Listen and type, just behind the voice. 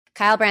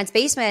Kyle Brandt's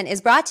Basement is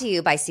brought to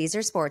you by Caesar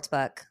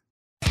Sportsbook.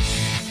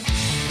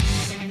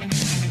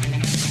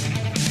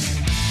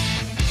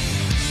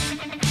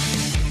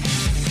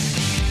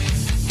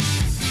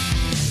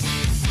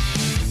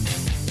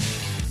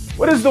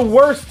 What is the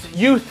worst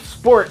youth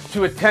sport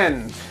to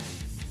attend?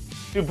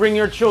 To bring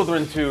your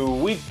children to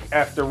week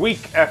after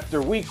week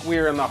after week? We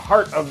are in the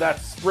heart of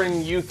that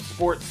spring youth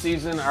sports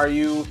season. Are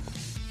you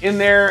in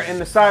there in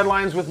the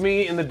sidelines with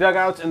me, in the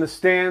dugouts, in the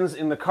stands,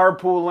 in the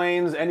carpool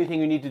lanes?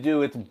 Anything you need to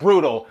do, it's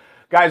brutal.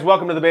 Guys,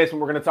 welcome to the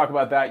basement. We're going to talk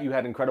about that. You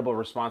had incredible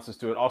responses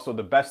to it. Also,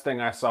 the best thing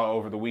I saw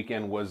over the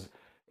weekend was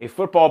a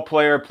football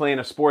player playing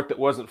a sport that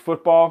wasn't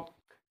football.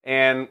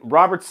 And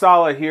Robert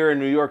Saleh here in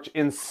New York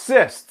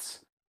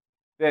insists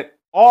that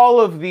all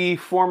of the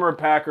former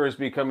Packers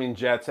becoming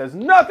Jets has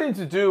nothing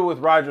to do with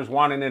Rodgers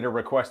wanting it or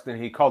requesting.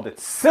 He called it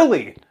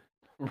silly.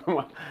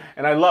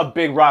 And I love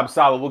Big Rob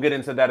Saleh. We'll get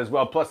into that as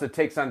well. Plus the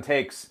takes on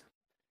takes.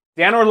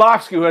 Dan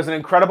Orlovsky, who has an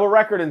incredible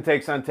record in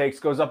takes on takes,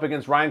 goes up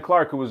against Ryan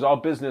Clark, who was all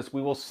business.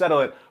 We will settle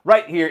it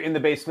right here in the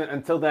basement.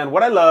 Until then,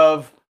 what I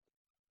love,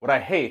 what I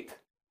hate,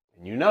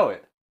 and you know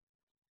it,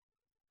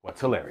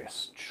 what's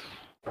hilarious.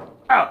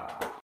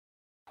 Ah.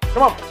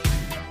 Come on.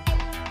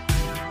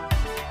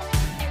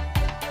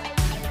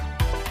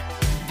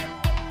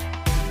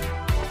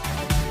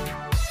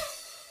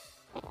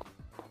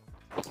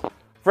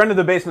 Friend of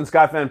the basement,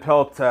 Scott Van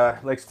Pelt,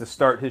 likes to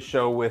start his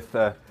show with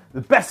the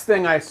best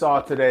thing I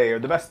saw today, or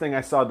the best thing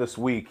I saw this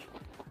week.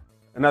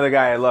 Another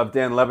guy I love,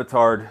 Dan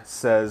Levitard,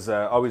 says,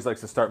 always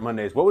likes to start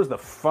Mondays. What was the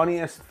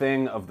funniest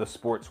thing of the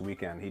sports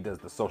weekend? He does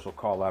the social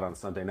call out on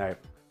Sunday night.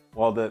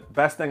 Well, the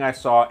best thing I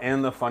saw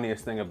and the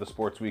funniest thing of the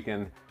sports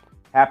weekend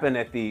happened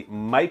at the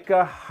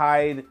Micah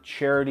Hyde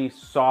charity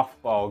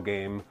softball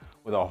game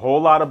with a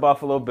whole lot of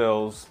Buffalo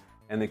Bills,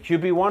 and the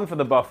QB1 for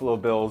the Buffalo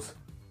Bills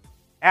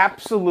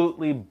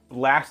absolutely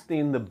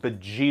blasting the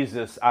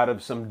bejesus out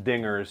of some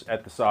dingers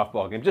at the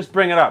softball game. Just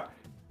bring it up.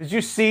 Did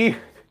you see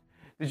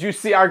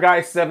our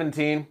guy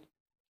 17?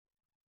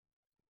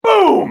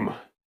 Boom!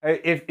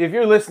 If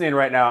you're listening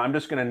right now, I'm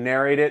just going to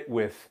narrate it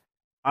with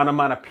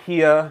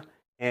onomatopoeia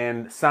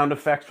and sound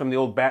effects from the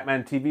old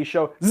Batman TV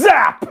show.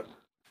 Zap!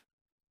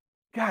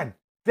 God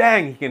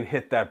dang, he can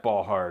hit that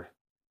ball hard.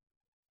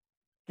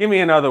 Give me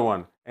another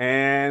one.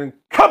 And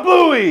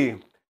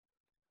kablooey!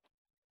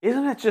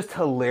 Isn't it just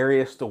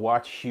hilarious to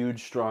watch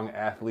huge, strong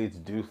athletes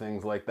do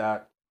things like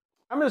that?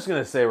 I'm just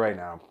going to say right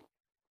now,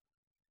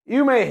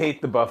 you may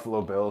hate the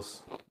Buffalo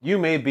Bills. You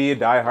may be a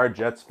diehard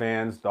Jets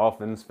fan,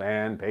 Dolphins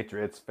fan,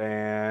 Patriots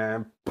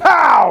fan.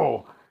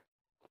 Pow!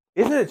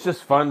 Isn't it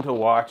just fun to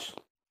watch?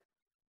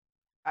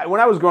 When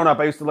I was growing up,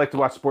 I used to like to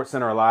watch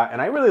SportsCenter a lot, and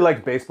I really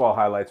liked baseball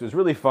highlights. It was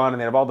really fun, and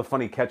they have all the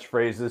funny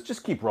catchphrases.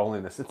 Just keep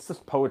rolling this. It's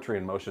just poetry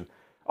in motion.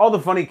 All the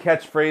funny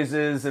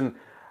catchphrases and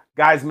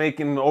guys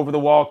making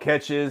over-the-wall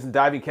catches and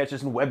diving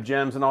catches and web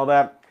gems and all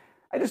that.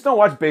 I just don't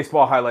watch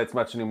baseball highlights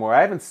much anymore. I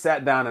haven't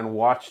sat down and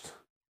watched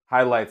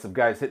highlights of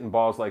guys hitting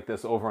balls like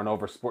this over and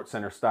over,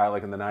 SportsCenter style,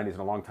 like in the 90s in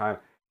a long time.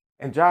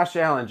 And Josh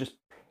Allen just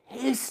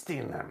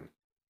pasting them.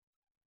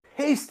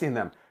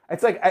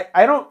 It's like,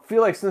 I don't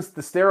feel like since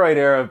the steroid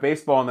era of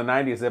baseball in the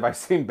 90s have I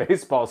seen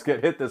baseballs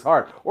get hit this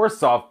hard, or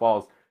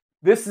softballs.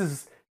 This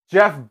is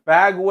Jeff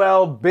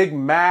Bagwell, Big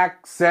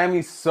Mac,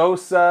 Sammy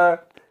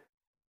Sosa,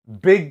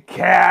 Big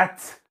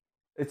Cat.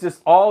 It's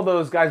just all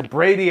those guys.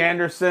 Brady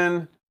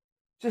Anderson,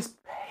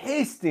 just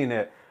pasting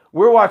it.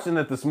 We're watching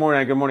it this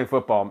morning at Good Morning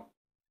Football,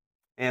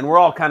 and we're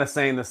all kind of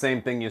saying the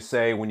same thing you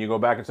say when you go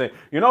back and say,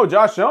 you know,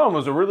 Josh Allen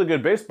was a really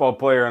good baseball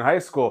player in high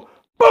school.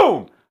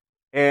 Boom!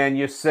 And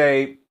you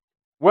say,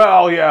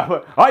 well,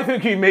 yeah, I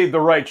think he made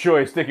the right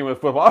choice sticking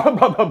with football.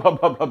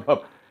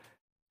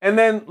 And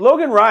then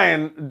Logan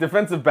Ryan,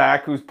 defensive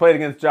back, who's played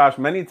against Josh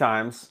many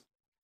times,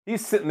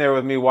 he's sitting there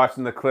with me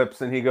watching the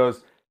clips, and he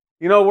goes,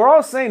 you know, we're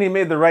all saying he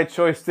made the right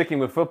choice sticking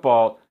with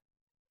football.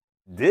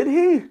 Did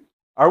he?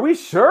 Are we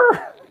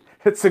sure?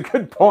 It's a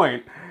good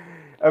point.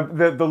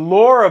 The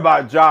lore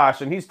about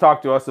Josh, and he's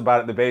talked to us about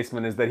it in the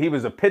basement, is that he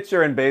was a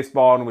pitcher in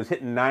baseball and was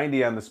hitting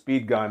 90 on the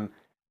speed gun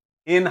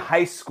in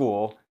high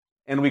school,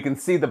 and we can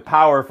see the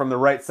power from the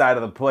right side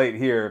of the plate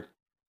here.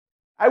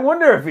 I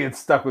wonder if he had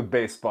stuck with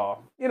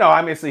baseball. You know,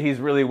 obviously he's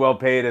really well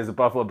paid as a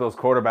Buffalo Bills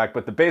quarterback,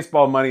 but the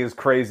baseball money is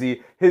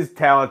crazy. His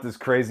talent is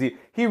crazy.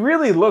 He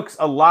really looks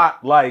a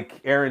lot like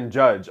Aaron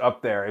Judge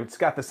up there. It's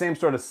got the same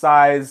sort of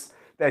size,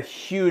 that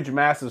huge,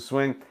 massive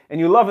swing. And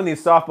you love in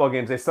these softball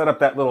games, they set up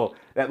that little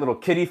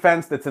kiddie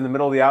fence that's in the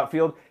middle of the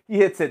outfield. He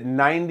hits it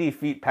 90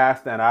 feet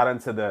past that out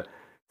into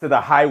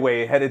the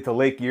highway headed to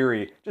Lake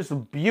Erie. Just a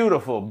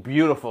beautiful,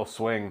 beautiful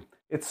swing.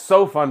 It's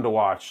so fun to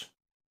watch.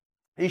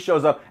 He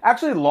shows up,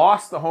 actually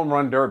lost the home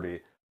run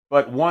derby,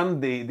 but won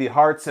the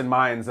hearts and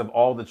minds of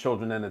all the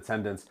children in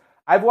attendance.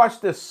 I've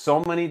watched this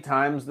so many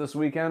times this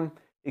weekend.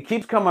 It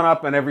keeps coming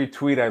up on every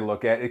tweet I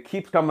look at. It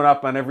keeps coming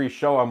up on every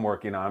show I'm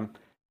working on.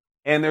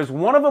 And there's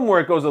one of them where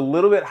it goes a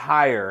little bit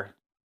higher.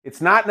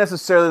 It's not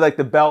necessarily like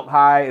the belt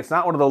high. It's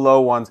not one of the low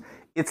ones.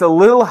 It's a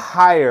little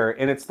higher,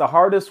 and it's the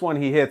hardest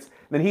one he hits.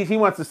 Then he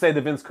wants to say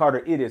to Vince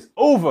Carter, it is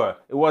over.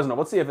 It wasn't.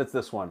 Let's see if it's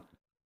this one.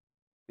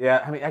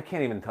 Yeah, I mean, I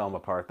can't even tell them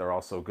apart. They're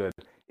all so good.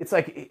 It's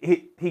like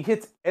he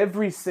hits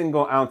every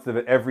single ounce of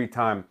it every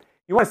time.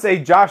 You want to say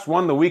Josh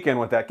won the weekend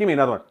with that? Give me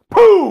another one.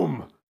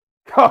 Boom!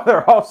 Oh,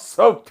 they're all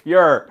so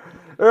pure.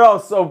 They're all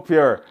so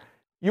pure.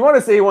 You want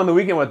to say he won the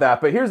weekend with that,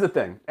 but here's the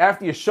thing.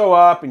 After you show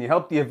up and you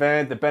help the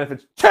event that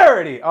benefits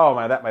charity, oh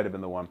man, that might have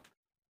been the one.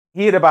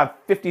 He hit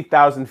about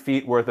 50,000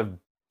 feet worth of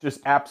just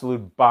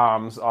absolute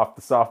bombs off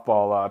the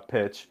softball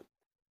pitch.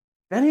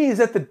 Then he's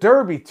at the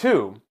Derby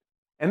too.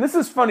 And this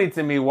is funny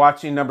to me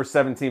watching number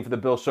 17 for the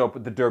Bills show up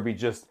with the Derby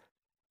just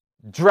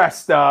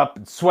dressed up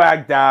and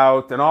swagged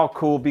out and all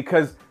cool,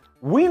 because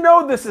we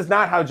know this is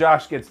not how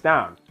Josh gets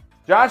down.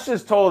 Josh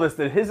has told us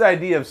that his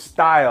idea of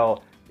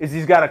style is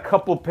he's got a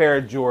couple pair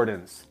of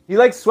Jordans. He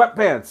likes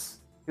sweatpants.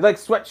 He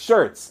likes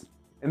sweatshirts.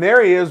 And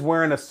there he is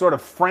wearing a sort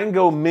of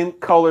Frango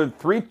mint-colored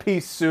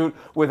three-piece suit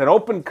with an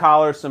open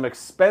collar, some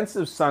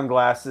expensive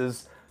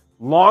sunglasses,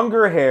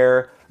 longer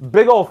hair,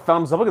 big old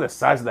thumbs up. Look at the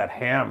size of that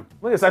ham.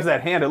 Look at the size of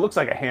that hand. It looks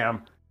like a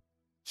ham.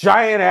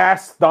 Giant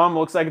ass thumb.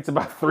 Looks like it's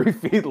about 3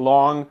 feet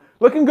long.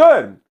 Looking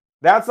good.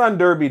 That's on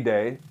Derby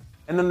Day.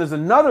 And then there's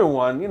another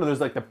one.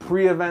 There's like the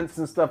pre-events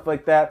and stuff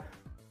like that.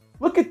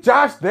 Look at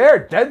Josh there.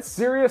 Dead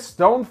serious,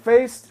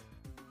 stone-faced,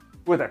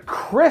 with a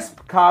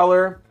crisp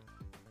collar.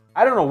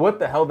 I don't know what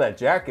the hell that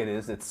jacket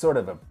is. It's sort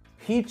of a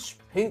peach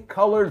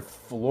pink-colored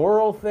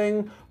floral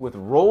thing with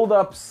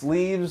rolled-up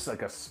sleeves,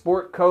 like a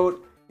sport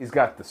coat. He's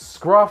got the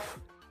scruff.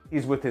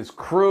 He's with his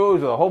crew.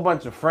 He's with a whole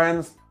bunch of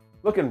friends.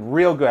 Looking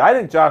real good. I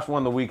think Josh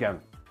won the weekend.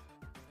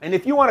 And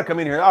if you want to come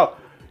in here, oh,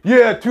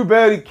 yeah, too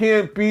bad he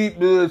can't beat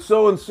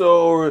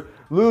so-and-so or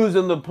lose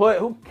in the play.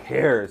 Who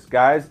cares,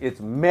 guys? It's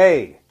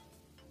May.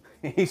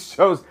 He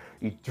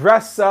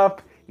dressed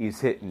up. He's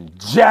hitting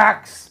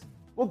jacks.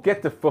 We'll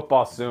get to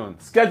football soon.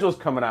 Schedule's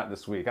coming out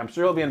this week. I'm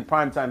sure he'll be in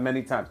primetime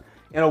many times.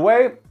 In a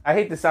way, I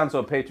hate to sound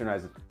so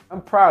patronizing.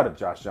 I'm proud of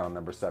Josh Allen,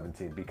 number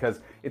 17, because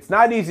it's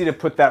not easy to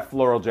put that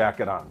floral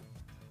jacket on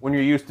when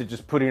you're used to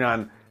just putting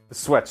on the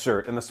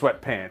sweatshirt and the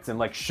sweatpants and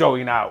like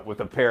showing out with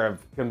a pair of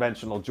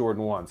conventional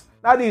Jordan 1s.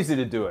 Not easy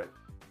to do it.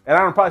 And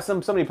I don't know,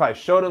 somebody probably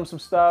showed him some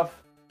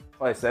stuff.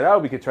 Probably said, oh,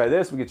 we could try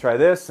this.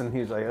 And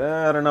he's like,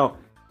 I don't know.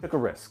 Took a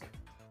risk.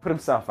 Put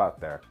himself out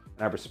there.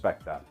 And I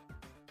respect that.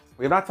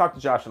 We have not talked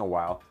to Josh in a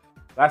while.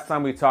 Last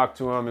time we talked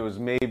to him, it was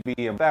maybe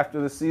a month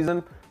after the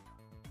season.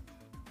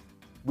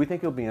 We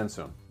think he'll be in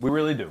soon. We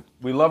really do.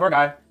 We love our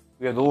guy.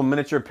 We have the little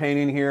miniature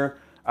painting here.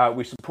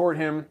 We support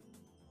him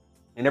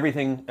in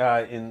everything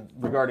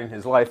regarding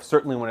his life,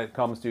 certainly when it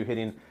comes to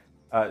hitting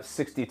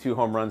 62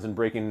 home runs and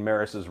breaking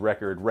Maris's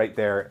record right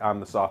there on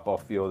the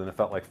softball field, and it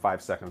felt like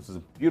 5 seconds. It was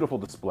a beautiful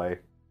display.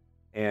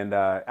 And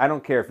I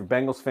don't care if you're a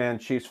Bengals fan,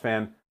 Chiefs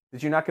fan,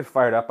 did you not get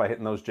fired up by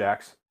hitting those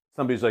jacks?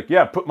 Somebody's like,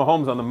 yeah, put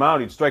Mahomes on the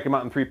mound, he'd strike him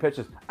out in 3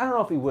 pitches. I don't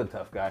know if he would,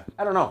 tough guy.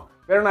 I don't know.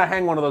 Better not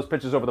hang one of those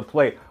pitches over the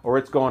plate or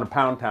it's going to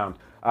Pound Town.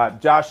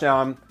 Josh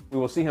Allen, we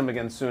will see him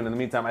again soon. In the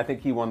meantime, I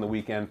think he won the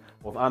weekend,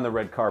 both on the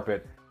red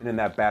carpet and in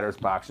that batter's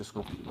box. Just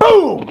go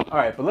boom! All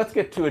right, but let's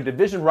get to a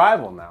division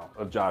rival now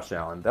of Josh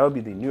Allen. That would be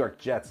the New York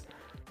Jets.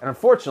 And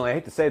unfortunately, I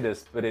hate to say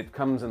this, but it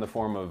comes in the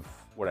form of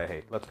what I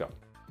hate. Let's go.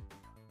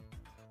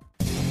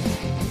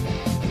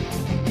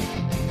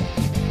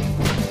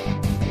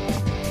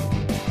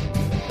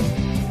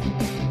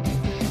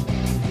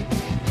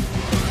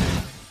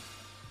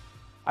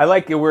 I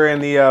like it. We're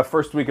in the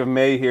first week of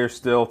May here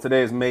still.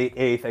 Today is May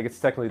 8th. I guess it's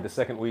technically the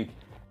second week.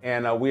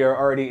 And we are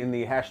already in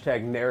the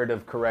hashtag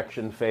narrative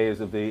correction phase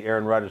of the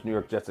Aaron Rodgers New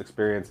York Jets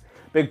experience.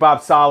 Big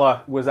Bob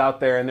Saleh was out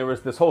there, and there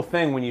was this whole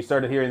thing when you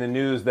started hearing the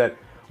news that,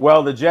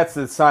 well, the Jets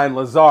had signed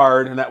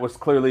Lazard, and that was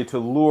clearly to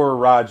lure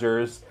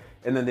Rodgers.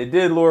 And then they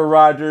did lure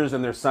Rodgers,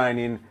 and they're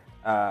signing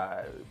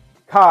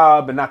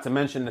Cobb, and not to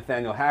mention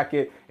Nathaniel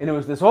Hackett. And it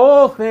was this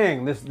whole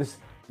thing, this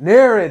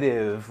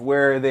narrative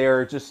where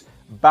they're just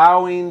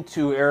bowing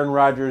to Aaron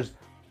Rodgers'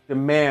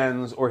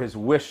 demands or his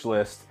wish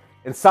list.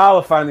 And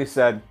Saleh finally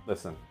said,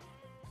 listen,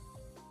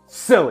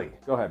 silly.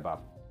 Go ahead,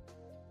 Bob.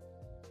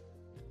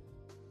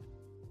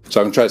 So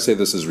I'm going to try to say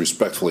this as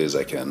respectfully as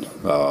I can.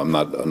 I'm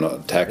not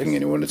attacking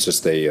anyone. It's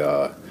just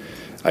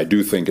I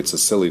do think it's a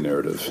silly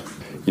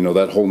narrative. You know,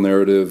 that whole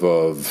narrative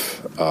of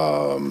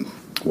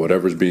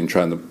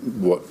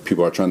what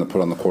people are trying to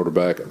put on the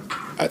quarterback,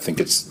 I think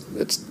it's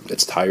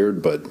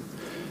tired, but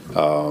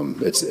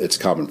it's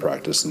common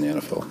practice in the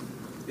NFL.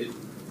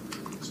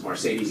 Is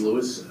Mercedes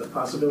Lewis a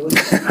possibility?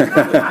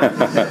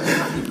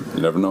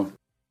 You never know.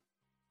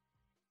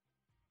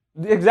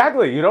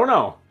 Exactly. You don't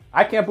know.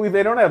 I can't believe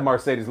they don't have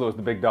Mercedes Lewis,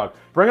 the big dog.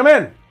 Bring him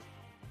in.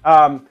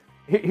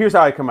 Here's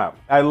how I come out.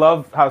 I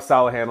love how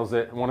Saleh handles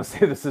it. I want to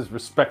say this as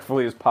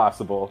respectfully as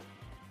possible.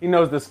 He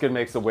knows this kid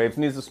makes the waves,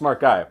 and he's a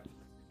smart guy.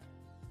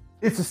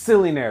 It's a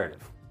silly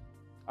narrative.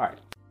 All right.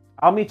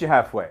 I'll meet you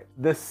halfway.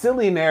 The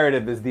silly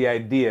narrative is the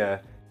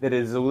idea that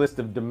it is a list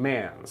of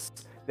demands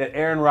that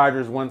Aaron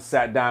Rodgers once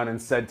sat down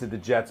and said to the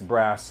Jets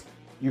brass,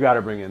 you got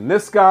to bring in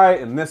this guy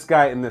and this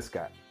guy and this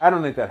guy. I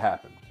don't think that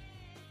happened.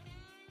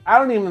 I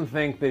don't even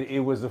think that it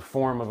was a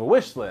form of a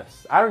wish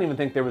list. I don't even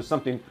think there was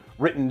something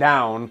written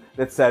down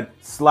that said,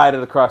 slide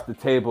it across the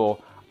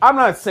table. I'm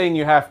not saying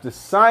you have to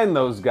sign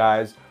those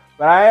guys,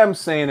 but I am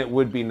saying it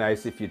would be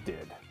nice if you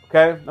did.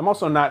 Okay? I'm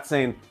also not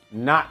saying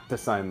not to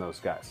sign those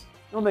guys.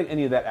 I don't think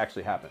any of that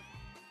actually happened.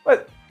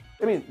 But,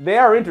 I mean, they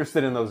are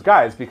interested in those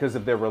guys because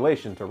of their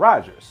relation to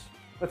Rodgers.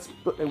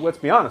 Let's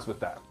be honest with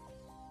that.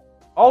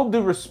 All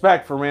due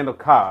respect for Randall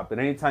Cobb,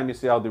 and anytime you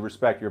say all due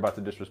respect, you're about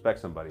to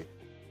disrespect somebody.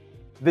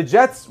 The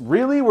Jets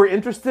really were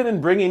interested in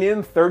bringing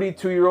in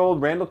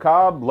 32-year-old Randall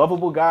Cobb,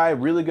 lovable guy,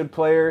 really good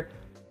player,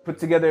 put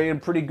together a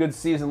pretty good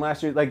season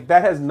last year. Like,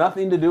 that has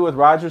nothing to do with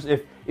Rodgers.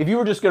 If you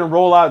were just going to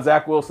roll out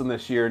Zach Wilson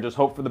this year and just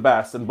hope for the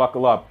best and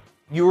buckle up,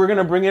 you were going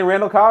to bring in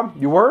Randall Cobb?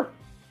 You were?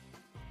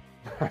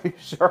 Are you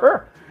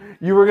sure?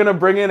 You were going to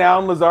bring in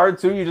Allen Lazard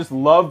too? You just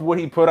loved what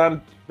he put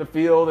on the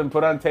field and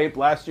put on tape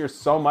last year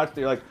so much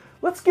that you're like,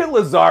 let's get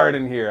Lazard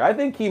in here. I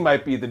think he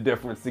might be the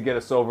difference to get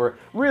us over.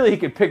 Really, he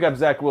could pick up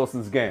Zach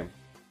Wilson's game.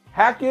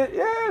 Hackett,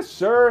 yeah,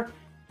 sure.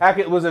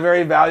 Hackett was a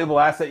very valuable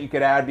asset you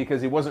could add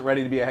because he wasn't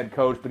ready to be a head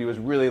coach, but he was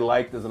really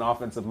liked as an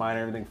offensive mind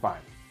and everything fine.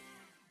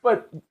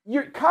 But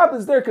your Cobb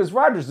is there because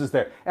Rodgers is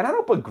there. And I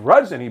don't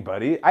begrudge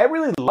anybody. I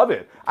really love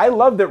it. I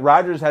love that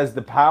Rodgers has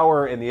the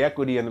power and the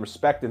equity and the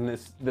respect in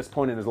this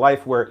point in his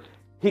life where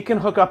he can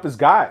hook up his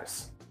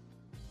guys.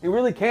 He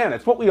really can.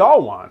 It's what we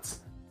all want.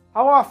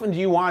 How often do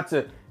you want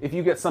to, if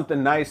you get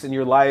something nice in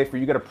your life or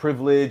you get a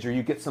privilege or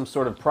you get some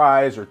sort of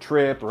prize or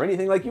trip or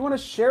anything, like you want to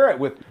share it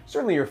with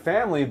certainly your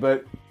family,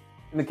 but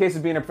in the case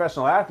of being a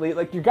professional athlete,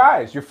 like your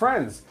guys, your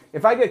friends.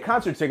 If I get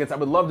concert tickets, I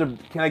would love to,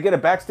 can I get a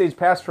backstage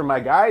pass for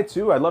my guy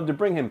too? I'd love to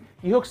bring him.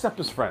 He hooks up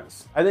his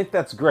friends. I think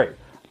that's great.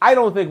 I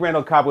don't think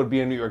Randall Cobb would be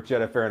a New York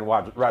Jet if Aaron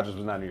Rodgers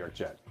was not a New York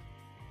Jet.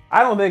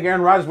 I don't think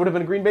Aaron Rodgers would have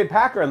been a Green Bay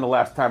Packer in the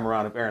last time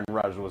around if Aaron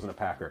Rodgers wasn't a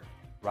Packer.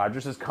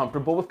 Rodgers is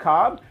comfortable with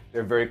Cobb.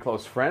 They're very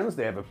close friends.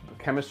 They have a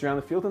chemistry on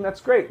the field, and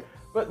that's great.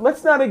 But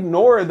let's not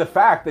ignore the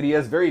fact that he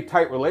has very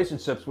tight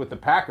relationships with the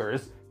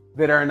Packers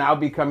that are now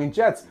becoming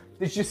Jets.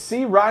 Did you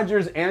see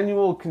Rodgers'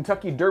 annual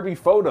Kentucky Derby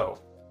photo?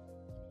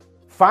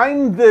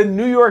 Find the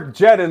New York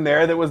Jet in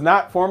there that was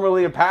not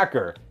formerly a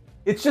Packer.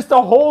 It's just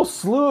a whole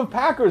slew of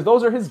Packers.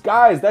 Those are his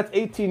guys. That's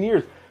 18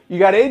 years. You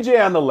got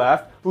AJ on the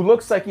left, who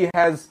looks like he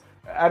has,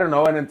 I don't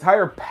know, an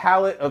entire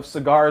pallet of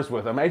cigars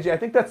with him. AJ, I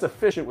think that's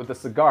efficient with the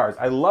cigars.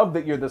 I love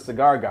that you're the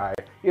cigar guy.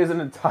 He has an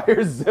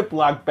entire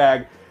Ziploc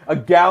bag, a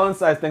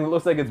gallon-sized thing that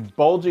looks like it's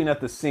bulging at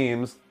the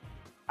seams.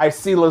 I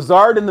see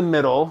Lazard in the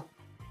middle.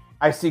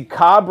 I see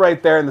Cobb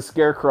right there in the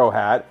scarecrow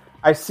hat.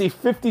 I see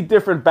 50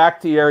 different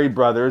Bakhtiari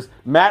brothers.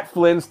 Matt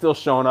Flynn still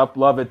showing up.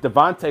 Love it.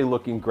 Devontae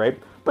looking great.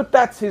 But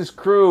that's his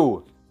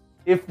crew.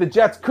 If the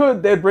Jets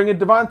could, they'd bring in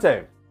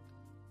Devontae.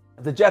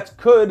 If the Jets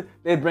could,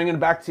 they'd bring in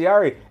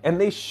Bakhtiari. And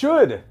they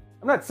should.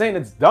 I'm not saying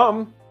it's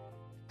dumb.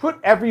 Put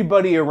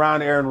everybody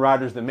around Aaron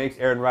Rodgers that makes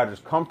Aaron Rodgers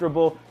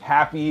comfortable,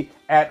 happy,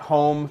 at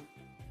home.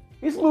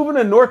 He's moving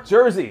to North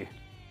Jersey.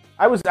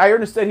 I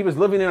understood he was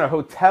living in a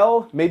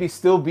hotel, maybe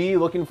still be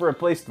looking for a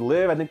place to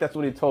live. I think that's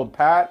what he told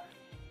Pat.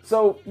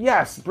 So,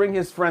 yes, bring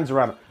his friends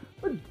around.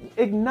 But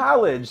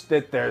acknowledge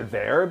that they're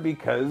there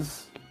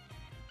because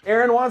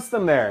Aaron wants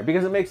them there,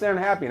 because it makes Aaron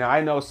happy. Now,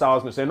 I know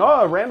Sal's going to say,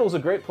 no, Randall's a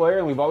great player,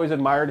 and we've always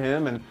admired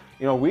him. And,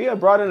 you know, we had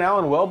brought in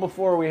Allen well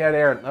before we had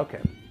Aaron.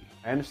 Okay,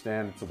 I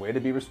understand. It's a way to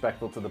be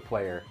respectful to the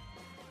player.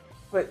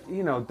 But,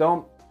 you know,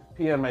 don't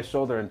pee on my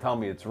shoulder and tell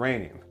me it's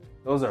raining.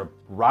 Those are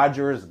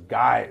Rodgers'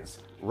 guys.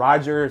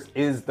 Rodgers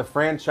is the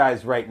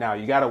franchise right now.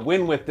 You got to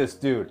win with this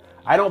dude.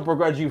 I don't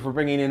begrudge you for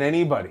bringing in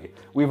anybody.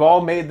 We've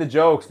all made the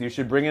jokes. You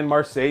should bring in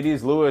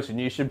Mercedes Lewis,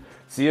 and you should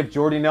see if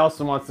Jordy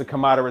Nelson wants to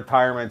come out of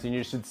retirement, and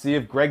you should see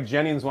if Greg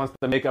Jennings wants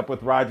to make up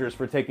with Rodgers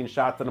for taking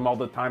shots at him all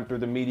the time through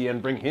the media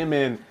and bring him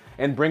in,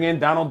 and bring in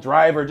Donald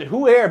Driver.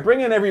 Who here?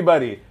 Bring in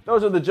everybody.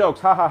 Those are the jokes.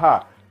 Ha, ha,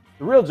 ha.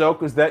 The real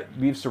joke was that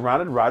we've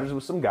surrounded Rodgers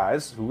with some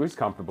guys who he's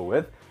comfortable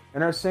with,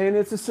 and are saying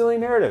it's a silly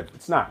narrative.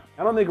 It's not.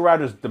 I don't think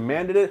Rodgers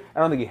demanded it. I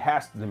don't think he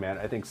has to demand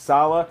it. I think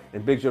Saleh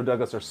and Big Joe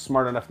Douglas are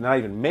smart enough to not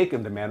even make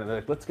him demand it. They're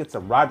like, let's get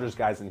some Rodgers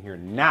guys in here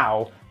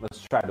now. Let's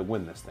try to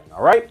win this thing.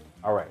 All right?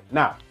 All right.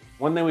 Now,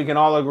 one thing we can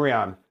all agree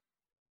on.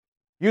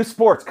 Youth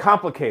sports,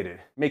 complicated.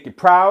 Make you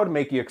proud,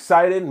 make you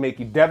excited, make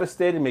you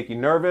devastated, make you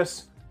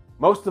nervous.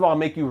 Most of all,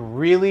 make you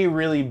really,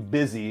 really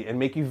busy and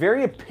make you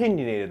very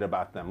opinionated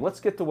about them.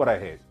 Let's get to what I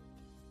hate.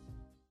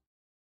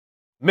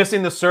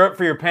 Missing the syrup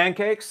for your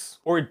pancakes?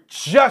 Or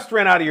just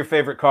ran out of your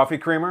favorite coffee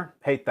creamer?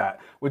 Hate that.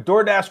 With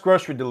DoorDash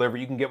Grocery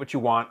Delivery, you can get what you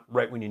want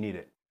right when you need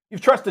it.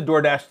 You've trusted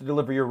DoorDash to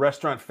deliver your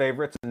restaurant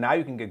favorites, and now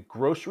you can get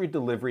grocery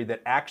delivery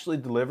that actually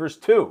delivers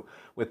too.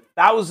 With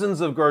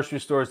thousands of grocery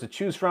stores to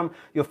choose from,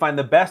 you'll find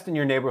the best in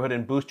your neighborhood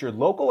and boost your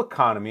local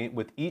economy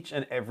with each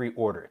and every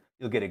order.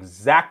 You'll get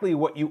exactly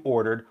what you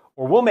ordered,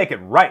 or we'll make it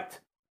right.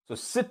 So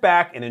sit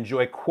back and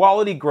enjoy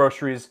quality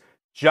groceries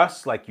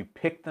just like you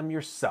picked them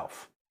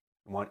yourself.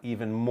 Want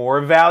even more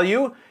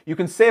value? You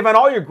can save on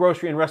all your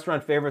grocery and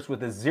restaurant favorites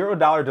with a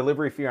 $0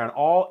 delivery fee on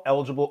all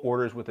eligible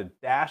orders with a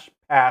Dash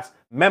Pass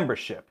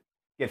membership.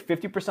 Get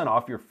 50%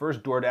 off your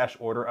first DoorDash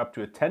order up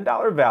to a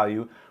 $10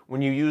 value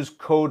when you use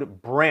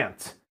code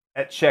BRANT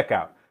at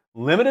checkout.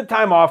 Limited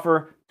time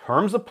offer,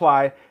 terms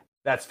apply.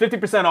 That's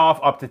 50% off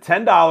up to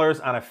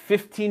 $10 on a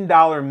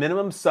 $15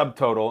 minimum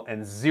subtotal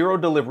and zero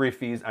delivery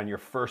fees on your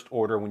first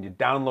order when you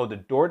download the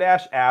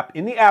DoorDash app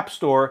in the App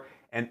Store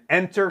and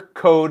enter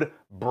code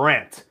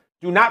BRANT.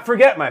 Do not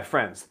forget, my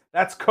friends,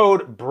 that's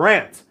code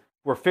BRANT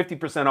for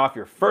 50% off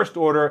your first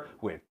order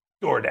with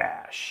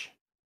DoorDash.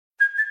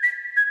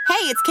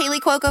 Hey, it's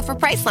Kaylee Cuoco for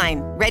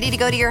Priceline. Ready to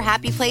go to your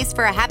happy place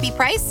for a happy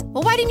price?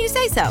 Well, why didn't you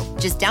say so?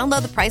 Just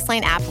download the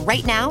Priceline app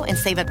right now and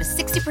save up to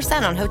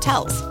 60% on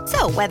hotels.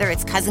 So whether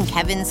it's Cousin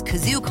Kevin's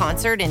Kazoo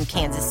Concert in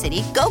Kansas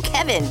City, go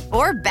Kevin,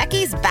 or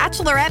Becky's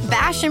Bachelorette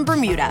Bash in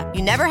Bermuda,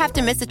 you never have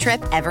to miss a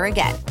trip ever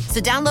again.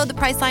 So download the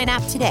Priceline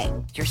app today.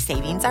 Your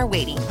savings are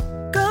waiting.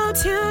 Go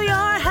to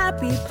your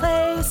happy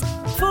place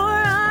for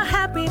a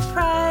happy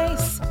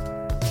price.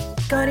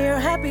 Go to your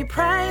happy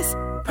price,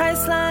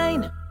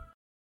 Priceline.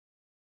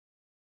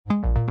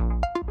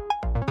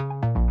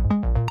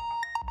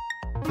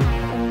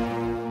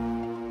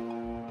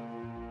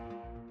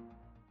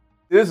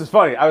 This is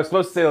funny. I was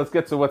supposed to say let's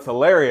get to what's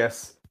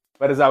hilarious,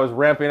 but as I was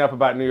ramping up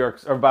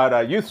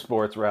about youth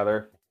sports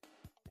rather,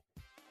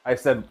 I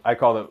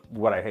called it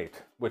what I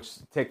hate, which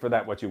take for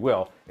that what you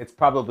will. It's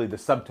probably the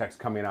subtext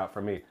coming out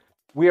for me.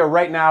 We are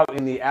right now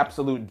in the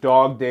absolute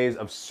dog days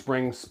of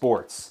spring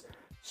sports.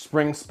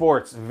 Spring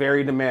sports,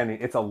 very demanding.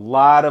 It's a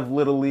lot of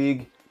Little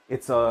League.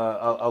 It's a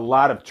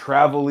lot of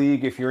travel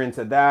league if you're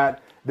into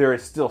that. There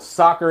is still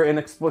soccer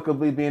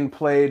inexplicably being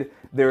played.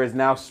 There is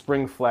now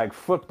spring flag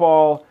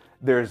football.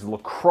 There's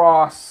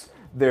lacrosse.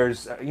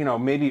 There's,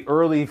 maybe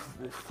early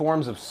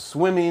forms of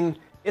swimming.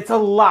 It's a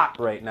lot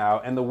right now,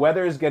 and the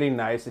weather is getting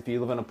nice if you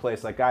live in a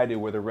place like I do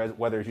where the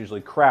weather is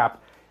usually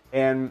crap.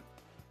 And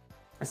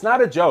it's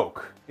not a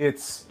joke.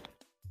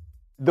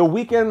 The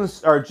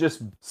weekends are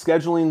just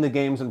scheduling the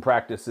games and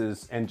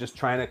practices and just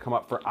trying to come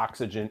up for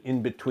oxygen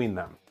in between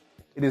them.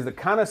 It is the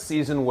kind of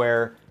season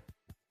where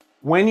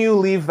when you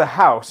leave the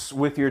house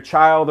with your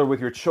child or with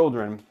your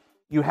children,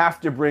 you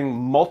have to bring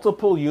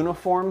multiple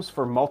uniforms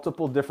for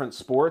multiple different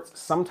sports,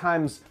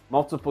 sometimes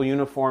multiple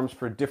uniforms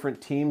for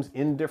different teams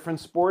in different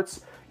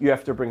sports. You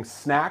have to bring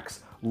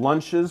snacks,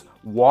 lunches,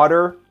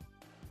 water,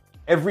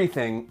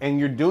 everything. And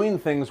you're doing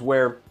things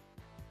where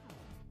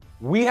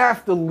we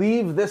have to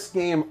leave this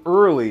game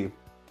early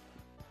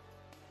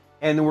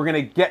and we're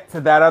going to get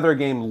to that other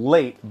game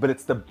late, but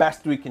it's the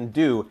best we can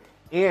do.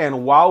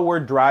 And while we're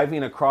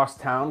driving across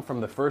town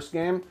from the first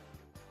game,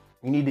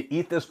 you need to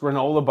eat this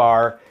granola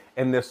bar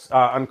and this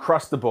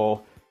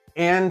Uncrustable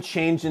and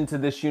change into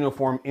this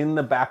uniform in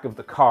the back of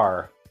the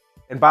car.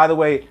 And by the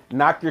way,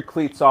 knock your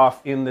cleats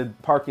off in the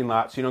parking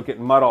lot so you don't get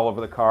mud all over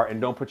the car,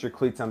 and don't put your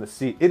cleats on the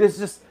seat.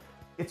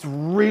 It's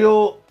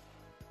real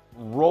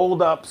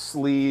rolled up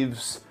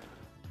sleeves,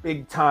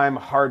 big time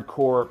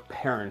hardcore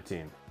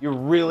parenting. You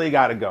really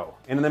got to go.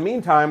 And in the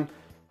meantime,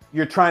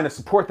 you're trying to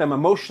support them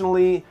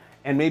emotionally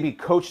and maybe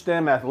coach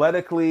them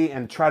athletically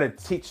and try to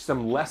teach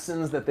some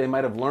lessons that they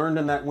might have learned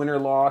in that winter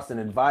loss and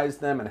advise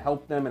them and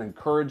help them and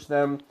encourage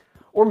them.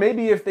 Or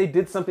maybe if they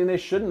did something they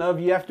shouldn't have,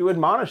 you have to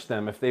admonish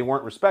them if they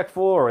weren't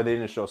respectful or they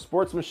didn't show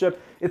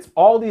sportsmanship. It's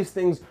all these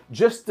things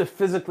just to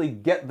physically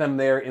get them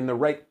there in the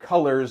right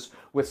colors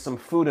with some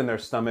food in their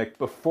stomach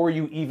before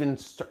you even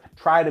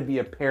try to be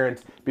a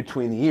parent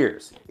between the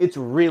ears. It's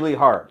really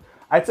hard.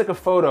 I took a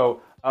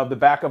photo of the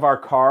back of our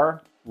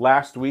car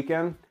last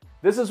weekend.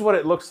 This is what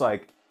it looks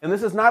like. And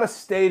this is not a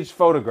staged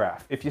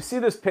photograph. If you see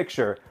this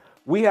picture,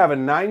 we have a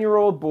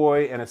 9-year-old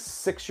boy and a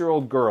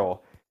 6-year-old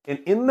girl. And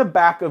in the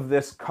back of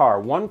this car,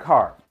 one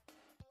car,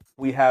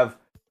 we have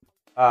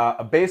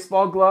a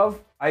baseball glove,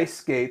 ice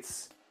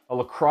skates, a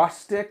lacrosse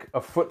stick,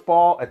 a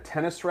football, a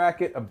tennis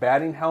racket, a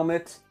batting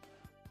helmet,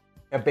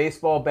 a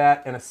baseball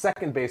bat, and a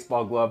second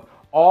baseball glove,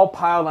 all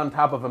piled on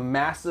top of a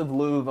massive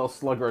Louisville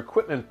Slugger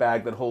equipment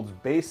bag that holds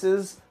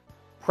bases,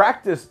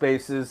 practice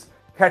bases,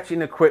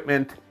 catching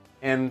equipment,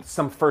 and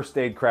some first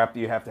aid crap that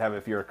you have to have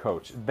if you're a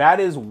coach. That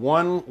is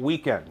one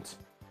weekend.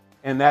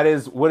 And that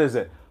is,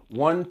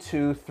 1,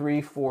 2,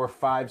 3, 4,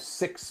 5,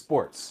 6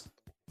 sports.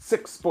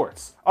 6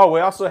 sports. Oh,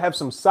 we also have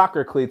some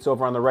soccer cleats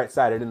over on the right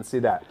side. I didn't see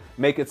that.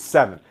 Make it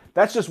 7.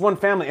 That's just one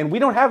family. And we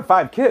don't have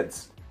 5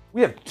 kids.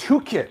 We have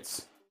 2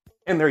 kids.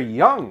 And they're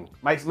young.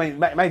 My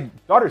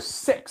daughter's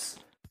 6.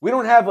 We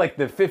don't have like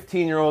the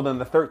 15-year-old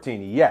and the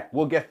 13 yet.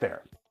 We'll get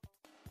there.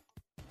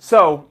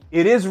 So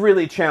it is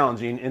really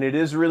challenging and it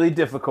is really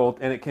difficult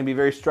and it can be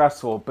very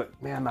stressful, but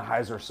man, the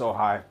highs are so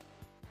high.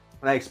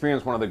 And I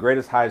experienced one of the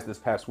greatest highs this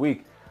past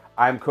week.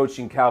 I'm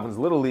coaching Calvin's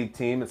Little League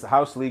team. It's a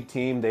house league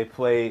team. They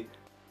play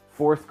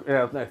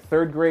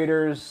third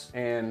graders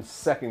and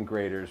second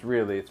graders,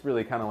 really. It's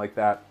really kind of like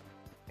that.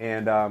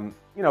 And,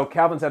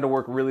 Calvin's had to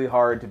work really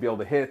hard to be able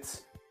to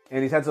hit.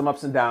 And he's had some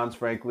ups and downs,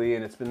 frankly,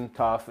 and it's been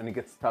tough, and it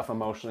gets tough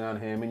emotionally on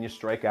him, and you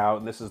strike out.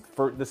 And this is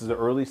the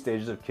early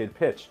stages of kid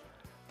pitch.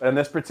 But on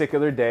this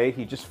particular day,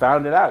 he just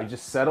found it out. He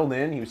just settled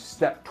in. He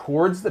stepped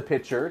towards the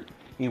pitcher.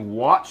 He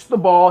watched the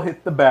ball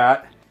hit the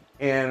bat.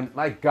 And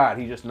my God,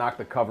 he just knocked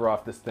the cover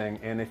off this thing.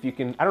 And I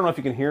don't know if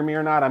you can hear me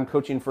or not. I'm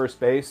coaching first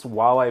base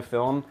while I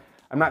film.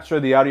 I'm not sure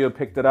the audio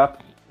picked it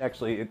up.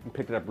 Actually, it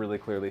picked it up really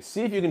clearly.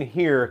 See if you can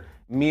hear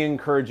me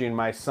encouraging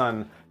my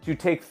son to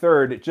take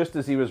third just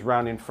as he was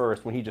rounding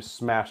first when he just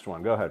smashed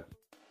one. Go ahead.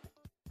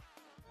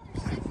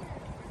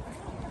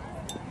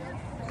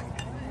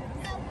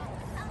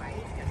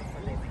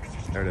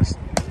 There it is.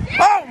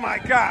 Oh my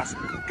gosh!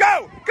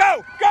 Go!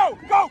 Go! Go!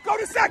 Go! Go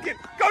to second!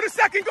 Go to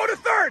second! Go to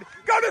third!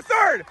 Go to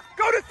third!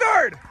 Go to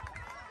third!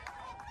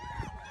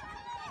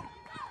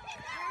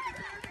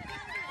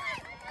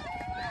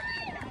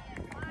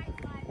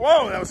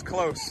 Whoa, that was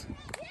close.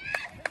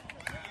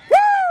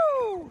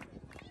 Woo!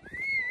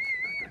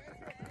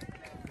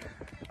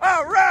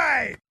 All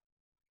right!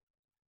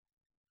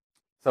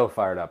 So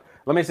fired up.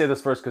 Let me say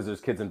this first because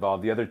there's kids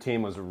involved. The other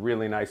team was a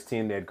really nice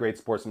team. They had great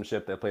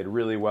sportsmanship. They played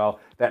really well.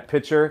 That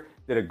pitcher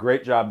did a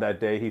great job that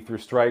day. He threw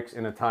strikes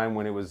in a time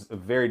when it was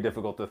very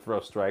difficult to throw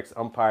strikes.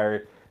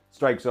 Umpire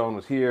strike zone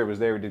was here. It was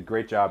there. He did a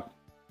great job.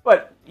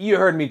 But you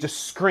heard me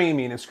just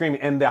screaming and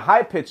screaming. And the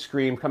high-pitched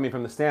scream coming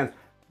from the stands,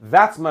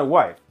 that's my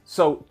wife.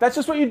 So that's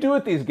just what you do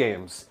at these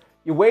games.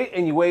 You wait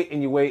and you wait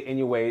and you wait and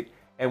you wait.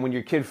 And when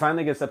your kid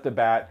finally gets up to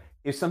bat,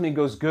 if something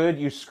goes good,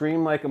 you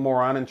scream like a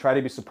moron and try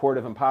to be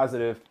supportive and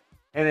positive.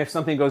 And if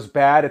something goes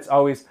bad, it's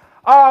always,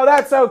 oh,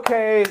 that's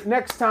okay.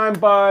 Next time,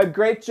 bud.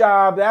 Great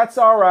job. That's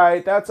all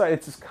right. That's all right.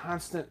 It's just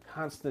constant,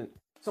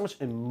 so much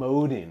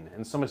emoting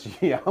and so much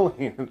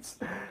yelling.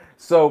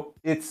 So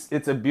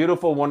it's a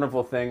beautiful,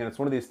 wonderful thing. And it's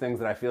one of these things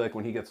that I feel like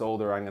when he gets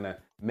older, I'm going to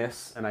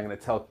miss. And I'm going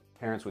to tell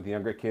parents with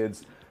younger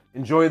kids,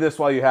 enjoy this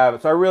while you have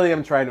it. So I really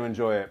am trying to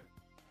enjoy it.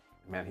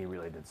 Man, he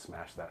really did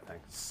smash that thing.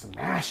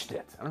 Smashed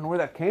it. I don't know where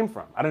that came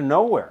from. Out of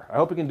nowhere. I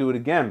hope he can do it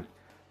again.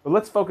 But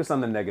let's focus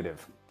on the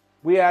negative.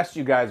 We asked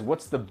you guys,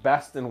 what's the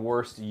best and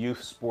worst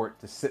youth sport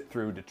to sit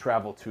through, to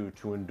travel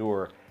to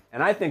endure?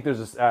 And I think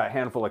there's a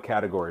handful of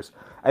categories.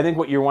 I think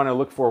what you want to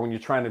look for when you're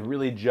trying to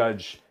really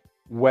judge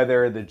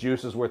whether the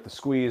juice is worth the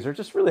squeeze or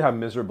just really how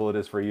miserable it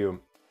is for you.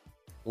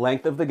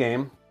 Length of the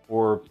game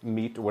or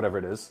meet or whatever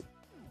it is.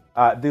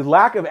 The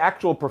lack of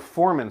actual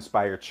performance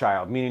by your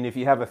child, meaning if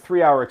you have a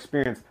 3-hour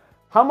experience,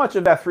 how much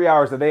of that 3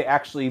 hours are they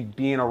actually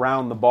being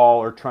around the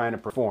ball or trying to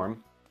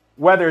perform?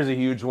 Weather is a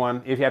huge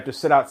one. If you have to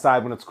sit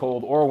outside when it's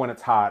cold or when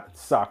it's hot, it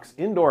sucks.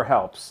 Indoor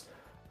helps.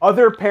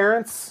 Other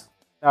parents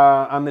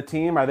on the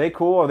team, are they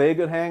cool? Are they a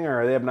good hang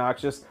or are they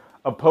obnoxious?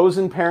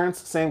 Opposing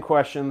parents, same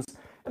questions.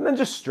 And then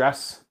just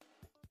stress.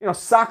 You know,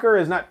 soccer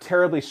is not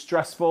terribly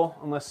stressful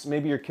unless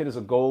maybe your kid is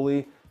a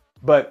goalie.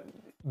 But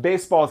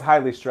baseball is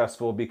highly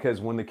stressful because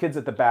when the kid's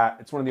at the bat,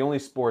 it's one of the only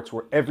sports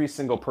where every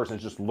single person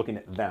is just looking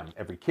at them.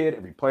 Every kid,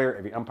 every player,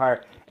 every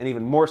umpire, and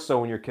even more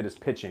so when your kid is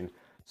pitching.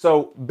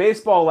 So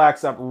baseball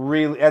adds up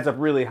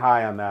really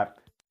high on that.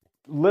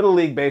 Little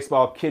League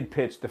baseball, kid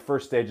pitch, the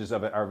first stages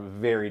of it are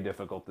very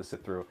difficult to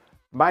sit through.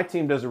 My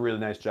team does a really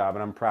nice job,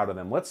 and I'm proud of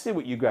them. Let's see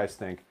what you guys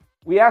think.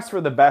 We asked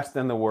for the best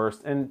and the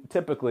worst, and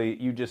typically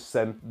you just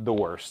said the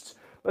worst.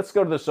 Let's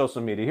go to the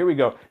social media. Here we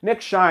go. Nick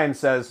Shine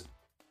says,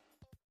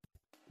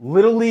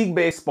 Little League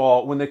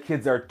baseball when the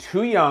kids are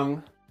too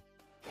young,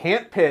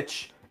 can't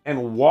pitch,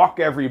 and walk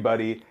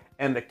everybody,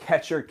 and the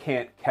catcher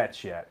can't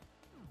catch yet.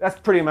 That's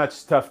pretty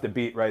much tough to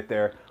beat right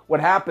there.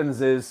 What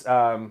happens is 8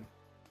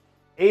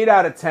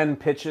 out of 10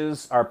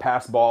 pitches are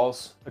pass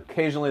balls.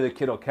 Occasionally the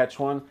kid will catch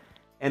one,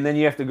 and then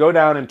you have to go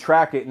down and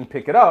track it and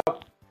pick it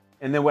up.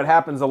 And then what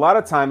happens a lot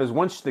of time is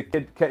once the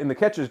kid in the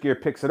catcher's gear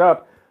picks it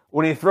up,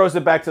 when he throws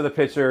it back to the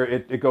pitcher,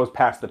 it goes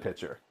past the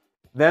pitcher.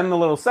 Then the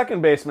little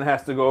second baseman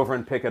has to go over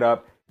and pick it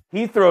up.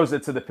 He throws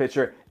it to the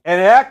pitcher,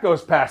 and that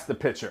goes past the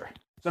pitcher.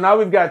 So now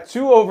we've got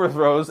 2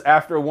 overthrows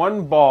after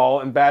 1 ball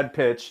and bad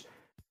pitch.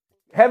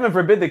 Heaven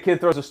forbid the kid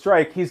throws a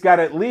strike. He's got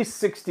at least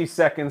 60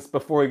 seconds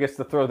before he gets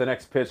to throw the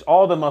next pitch.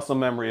 All the muscle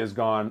memory is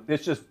gone.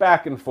 It's just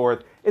back and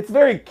forth. It's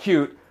very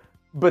cute,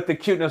 but the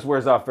cuteness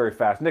wears off very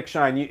fast. Nick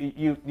Shine,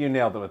 you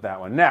nailed it with that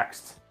one.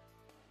 Next,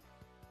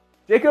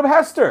 Jacob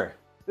Hester.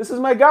 This is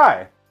my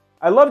guy.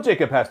 I love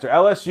Jacob Hester.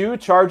 LSU,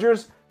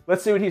 Chargers.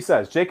 Let's see what he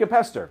says. Jacob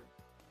Hester.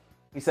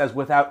 He says,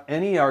 without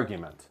any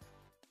argument,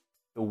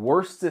 the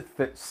worst to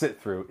sit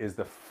through is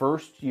the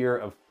first year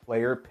of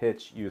player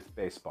pitch youth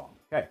baseball.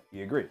 Okay,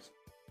 he agrees.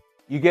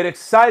 You get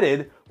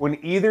excited when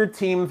either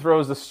team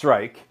throws a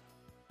strike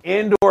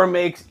and or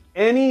makes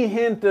any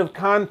hint of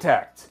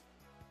contact.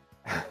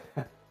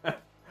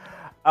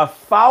 A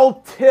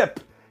foul tip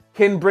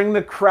can bring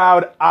the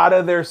crowd out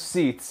of their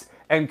seats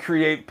and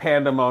create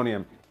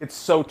pandemonium. It's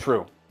so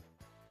true.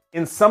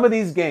 In some of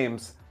these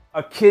games,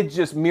 a kid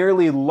just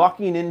merely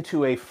lucking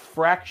into a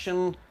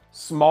fraction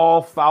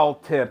small foul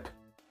tip,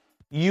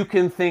 you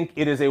can think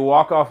it is a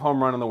walk-off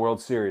home run in the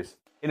World Series.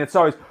 And it's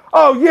always,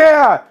 oh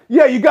yeah,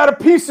 you got a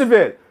piece of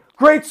it.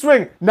 Great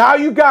swing. Now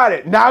you got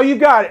it. Now.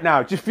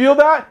 Did you feel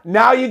that?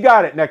 Now you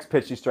got it. Next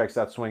pitch, he strikes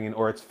out swinging,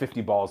 or it's 50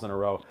 balls in a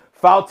row.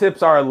 Foul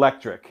tips are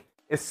electric,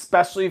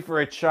 especially for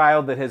a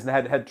child that has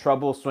had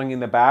trouble swinging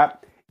the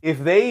bat.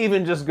 If they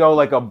even just go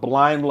like a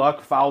blind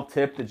luck foul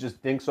tip that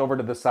just dinks over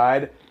to the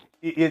side,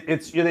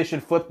 they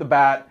should flip the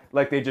bat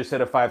like they just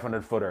hit a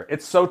 500-footer.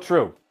 It's so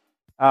true.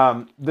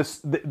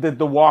 The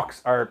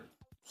walks are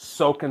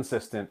So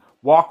consistent.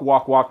 Walk,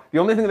 walk, walk. The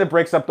only thing that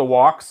breaks up the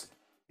walks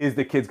is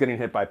the kids getting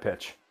hit by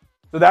pitch.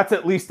 So that's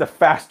at least a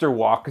faster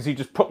walk because you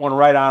just put one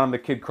right on him. The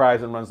kid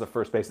cries and runs to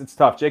first base. It's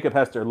tough. Jacob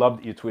Hester, loved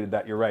that you tweeted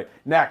that. You're right.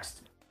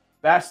 Next,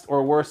 best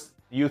or worst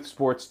youth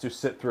sports to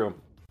sit through.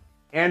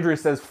 Andrew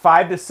says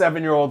 5 to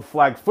 7-year-old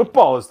flag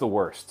football is the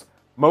worst.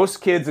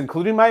 Most kids,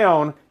 including my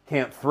own,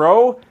 can't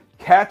throw,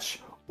 catch,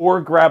 or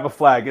grab a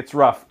flag. It's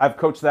rough. I've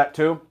coached that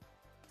too.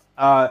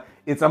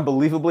 It's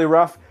unbelievably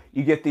rough.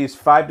 You get these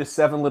 5 to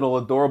 7 little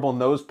adorable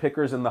nose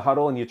pickers in the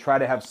huddle, and you try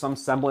to have some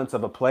semblance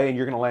of a play, and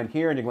you're going to land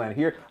here, and you're going to land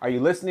here. Are you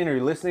listening? Are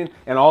you listening?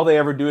 And all they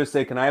ever do is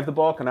say, can I have the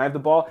ball? Can I have the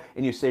ball?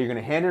 And you say, you're going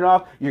to hand it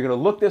off. You're going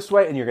to look this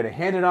way, and you're going to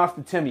hand it off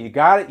to Timmy. You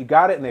got it. You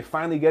got it. And they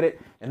finally get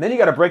it. And then you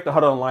got to break the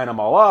huddle and line them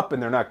all up,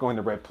 and they're not going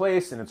the right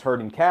place, and it's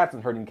herding cats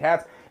and herding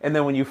cats. And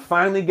then when you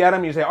finally get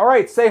them, you say, all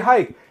right, say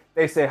hike.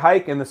 They say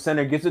hike, and the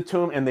center gives it to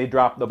them, and they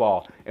drop the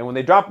ball. And when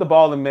they drop the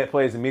ball, the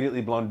play is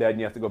immediately blown dead, and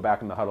you have to go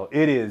back in the huddle.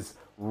 It is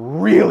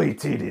really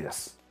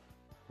tedious.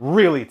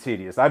 Really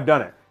tedious. I've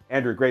done it.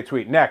 Andrew, great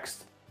tweet.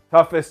 Next,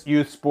 toughest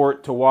youth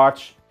sport to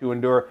watch, to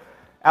endure.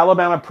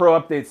 Alabama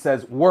Pro Update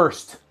says,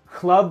 worst,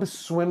 club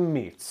swim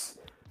meets.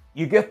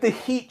 You get the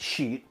heat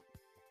sheet,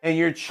 and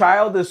your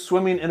child is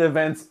swimming in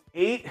events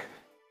 8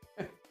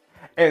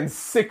 and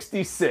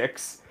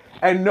 66,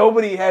 and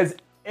nobody has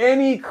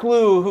any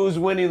clue who's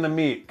winning the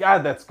meet.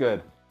 God, that's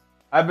good.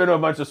 I've been to a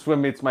bunch of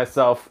swim meets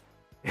myself.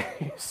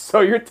 So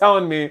you're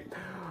telling me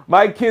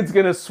my kid's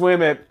going to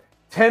swim at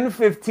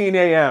 10:15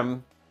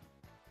 a.m.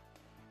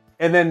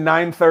 and then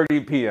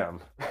 9:30 p.m.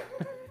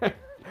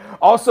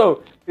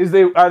 Also,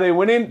 are they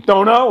winning?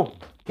 Don't know.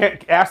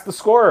 Can't ask the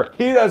scorer.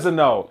 He doesn't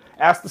know.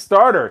 Ask the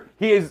starter.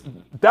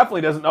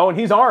 Definitely doesn't know, and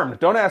he's armed.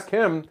 Don't ask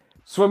him.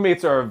 Swim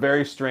meets are a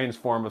very strange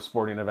form of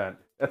sporting event.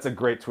 That's a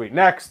great tweet.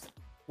 Next,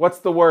 what's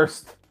the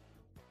worst?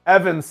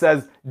 Evan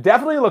says,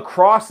 definitely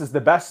lacrosse is the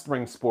best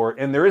spring sport,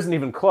 and there isn't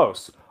even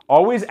close.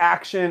 Always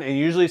action and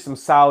usually some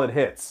solid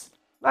hits.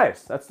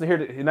 Nice. Nice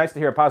to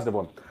hear a positive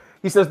one.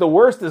 He says the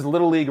worst is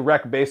Little League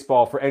rec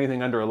baseball for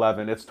anything under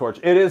 11. It's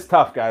torture. It is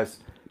tough, guys.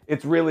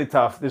 It's really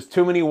tough. There's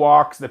too many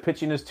walks. The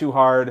pitching is too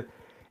hard.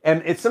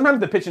 And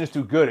sometimes the pitching is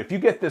too good. If you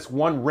get this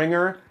one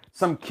ringer,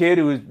 some kid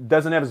who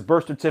doesn't have his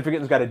birth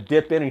certificate and has got to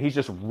dip in and he's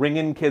just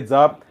ringing kids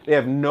up, they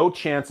have no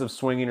chance of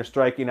swinging or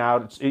striking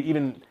out.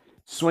 Even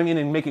swinging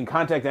and making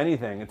contact,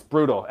 anything. It's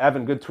brutal.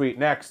 Evan, good tweet.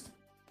 Next.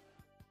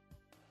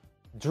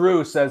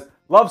 Drew says,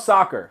 love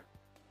soccer,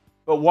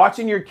 but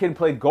watching your kid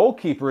play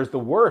goalkeeper is the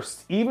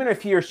worst. Even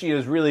if he or she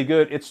is really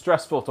good, it's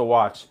stressful to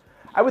watch.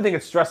 I would think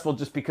it's stressful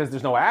just because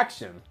there's no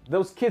action.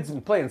 Those kids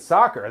in playing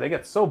soccer, they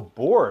get so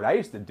bored. I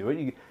used to do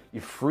it.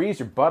 You freeze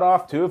your butt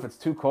off too if it's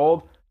too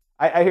cold.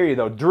 I hear you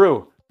though.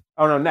 Drew.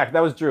 Oh no, next.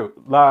 That was Drew.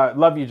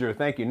 Love you, Drew.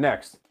 Thank you.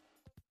 Next.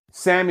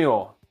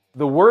 Samuel.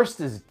 The worst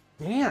is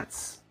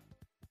dance.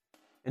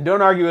 And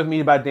don't argue with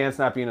me about dance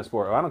not being a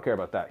sport. Oh, I don't care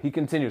about that. He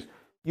continues,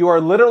 you are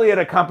literally at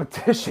a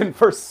competition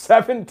for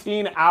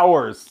 17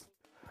 hours.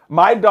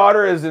 My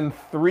daughter is in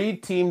 3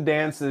 team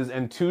dances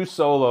and 2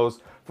 solos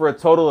for a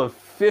total of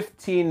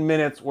 15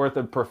 minutes worth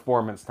of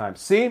performance time.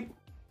 See?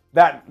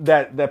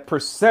 That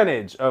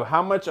percentage of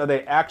how much are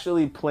they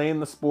actually playing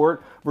the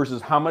sport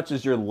versus how much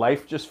is your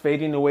life just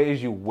fading away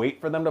as you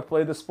wait for them to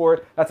play the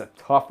sport? That's a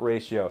tough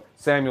ratio.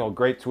 Samuel,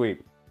 great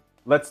tweet.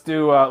 Let's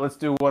do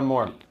one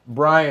more.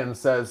 Brian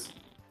says,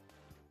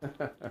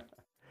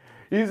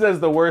 he says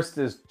the worst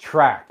is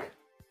track.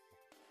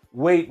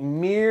 He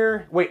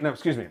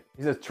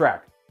says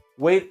track.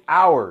 Wait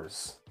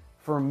hours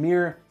for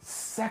mere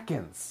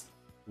seconds.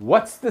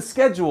 What's the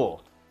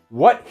schedule?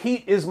 What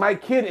heat is my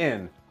kid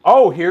in?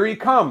 Oh, here he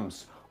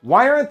comes.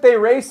 Why aren't they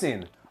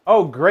racing?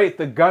 Oh, great,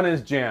 the gun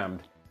is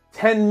jammed.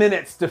 10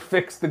 minutes to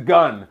fix the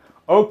gun.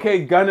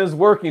 Okay, gun is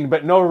working,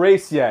 but no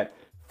race yet.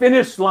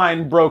 Finish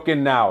line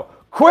broken now.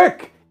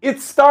 Quick,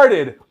 it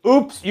started.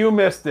 Oops, you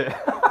missed it.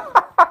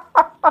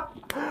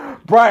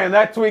 Brian,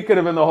 that tweet could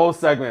have been the whole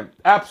segment.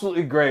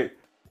 Absolutely great.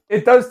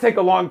 It does take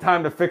a long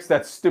time to fix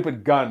that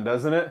stupid gun,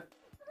 doesn't it?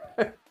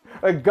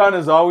 A gun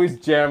is always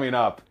jamming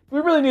up. Do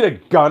we really need a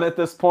gun at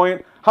this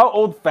point? How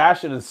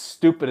old-fashioned and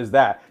stupid is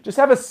that? Just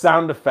have a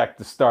sound effect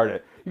to start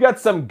it. You got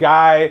some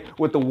guy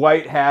with the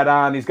white hat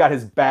on. He's got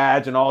his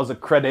badge and all his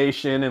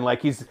accreditation, and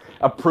like he's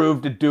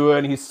approved to do it.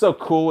 And he's so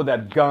cool with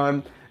that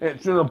gun. And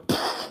it's,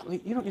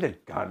 you don't need a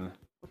gun.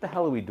 What the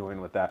hell are we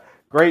doing with that?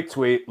 Great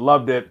tweet.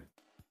 Loved it.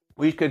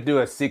 We could do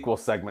a sequel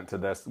segment to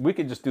this. We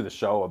could just do the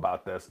show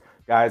about this.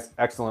 Guys,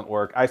 excellent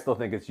work. I still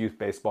think it's youth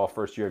baseball,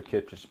 first year of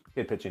kid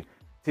pitching.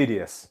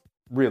 Tedious.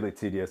 Really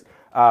tedious.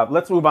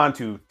 Let's move on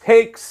to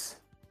takes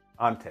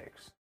on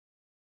takes.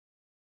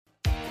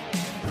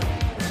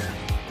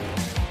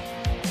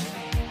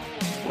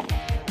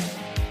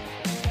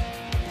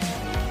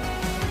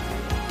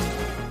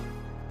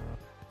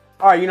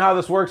 All right, you know how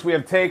this works. We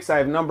have takes. I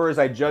have numbers.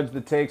 I judge the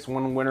takes.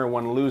 One winner,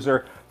 one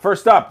loser.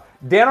 First up,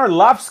 Dan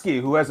Orlovsky,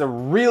 who has a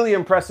really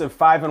impressive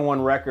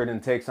 5-1 record in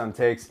takes on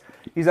takes.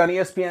 He's on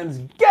ESPN's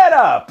Get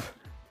Up,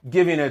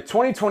 giving a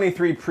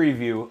 2023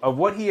 preview of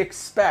what he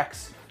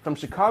expects from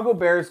Chicago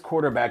Bears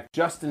quarterback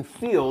Justin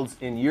Fields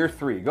in year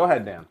 3. Go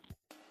ahead, Dan.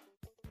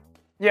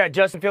 Yeah,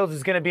 Justin Fields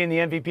is going to be in the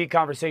MVP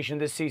conversation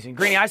this season.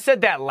 Greeny, I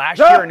said that last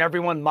year and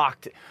everyone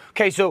mocked it.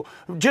 Okay, so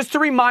just to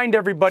remind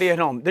everybody at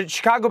home, the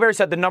Chicago Bears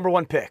had the number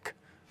 1 pick.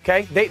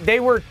 Okay,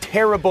 they were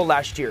terrible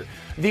last year.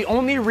 The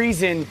only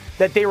reason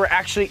that they were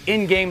actually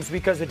in games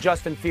because of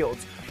Justin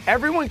Fields.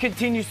 Everyone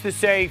continues to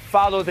say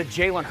follow the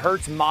Jalen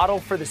Hurts model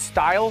for the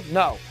style.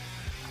 No.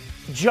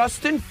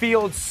 Justin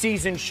Fields'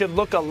 season should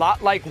look a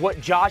lot like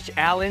what Josh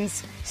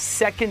Allen's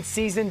second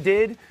season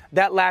did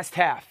that last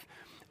half.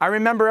 I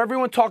remember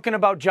everyone talking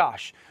about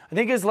Josh. I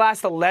think his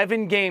last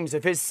 11 games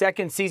of his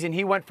second season,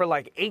 he went for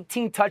like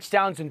 18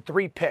 touchdowns and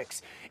 3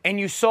 picks. And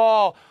you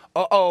saw,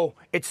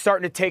 it's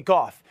starting to take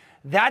off.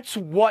 That's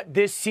what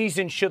this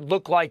season should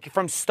look like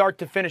from start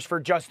to finish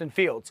for Justin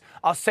Fields.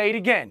 I'll say it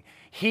again.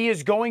 He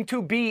is going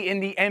to be in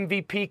the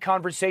MVP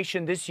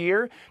conversation this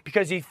year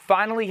because he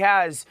finally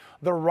has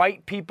the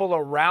right people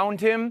around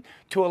him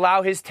to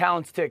allow his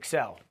talents to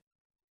excel.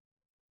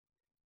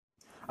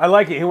 I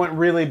like it. He went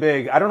really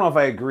big. I don't know if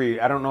I agree.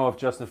 I don't know if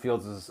Justin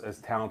Fields is as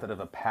talented of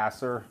a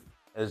passer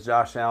as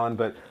Josh Allen,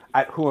 but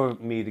who am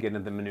me to get into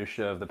the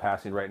minutia of the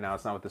passing right now?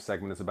 It's not what this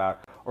segment is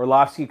about.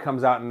 Orlovsky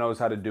comes out and knows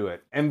how to do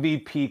it.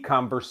 MVP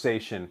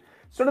conversation.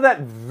 Sort of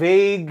that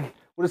vague,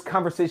 what does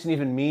conversation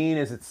even mean?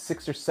 Is it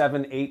 6 or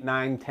 7, 8,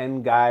 9,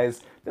 10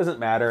 guys? Doesn't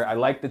matter. I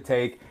like the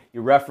take.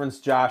 You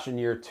referenced Josh in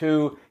year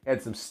 2.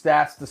 Had some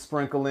stats to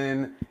sprinkle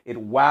in. It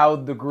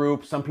wowed the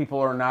group. Some people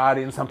are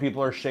nodding. Some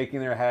people are shaking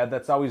their head.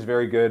 That's always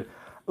very good.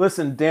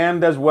 Listen, Dan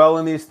does well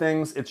in these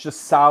things. It's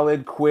just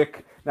solid,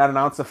 quick, not an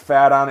ounce of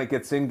fat on it.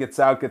 Gets in, gets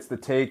out, gets the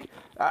take.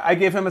 I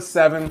give him a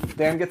 7.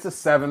 Dan gets a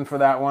 7 for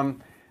that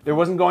one. There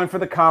wasn't going for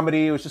the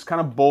comedy. It was just kind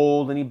of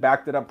bold, and he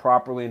backed it up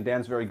properly, and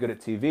Dan's very good at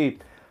TV.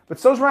 But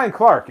so's Ryan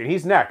Clark, and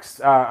he's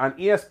next. On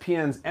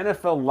ESPN's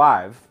NFL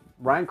Live,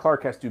 Ryan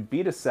Clark has to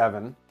beat a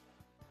 7.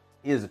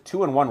 He has a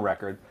 2-1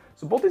 record.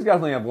 So both these guys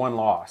only have 1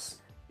 loss.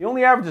 He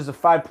only averages a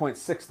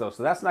 5.6, though,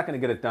 so that's not going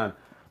to get it done.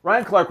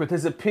 Ryan Clark with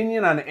his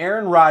opinion on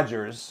Aaron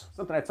Rodgers,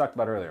 something I talked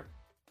about earlier.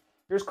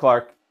 Here's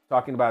Clark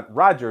talking about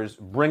Rodgers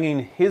bringing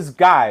his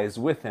guys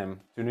with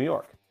him to New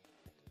York.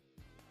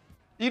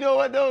 You know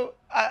what, though?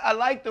 I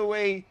like the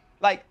way,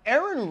 like,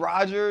 Aaron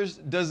Rodgers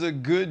does a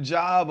good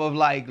job of,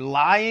 like,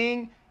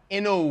 lying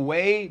in a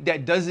way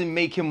that doesn't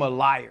make him a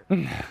liar,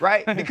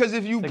 right? Because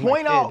if you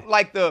point out,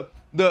 like,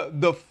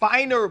 the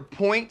finer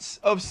points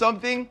of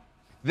something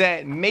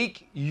that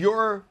make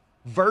your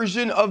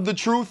version of the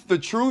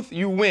truth,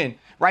 you win,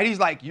 right? He's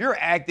like, you're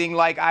acting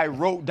like I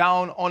wrote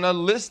down on a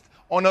list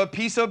on a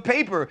piece of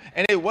paper,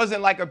 and it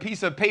wasn't like a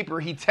piece of paper,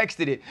 he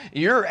texted it.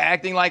 You're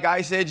acting like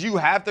I said you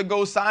have to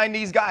go sign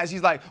these guys.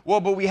 He's like, well,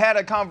 but we had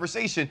a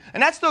conversation.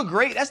 And that's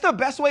the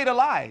best way to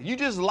lie. You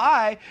just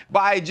lie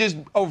by just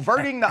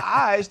averting the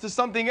eyes to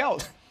something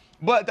else.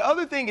 But the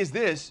other thing is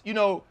this, you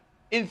know,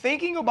 in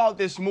thinking about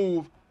this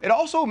move, it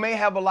also may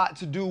have a lot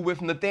to do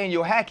with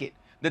Nathaniel Hackett.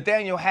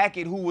 Nathaniel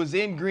Hackett, who was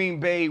in Green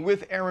Bay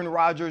with Aaron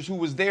Rodgers, who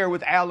was there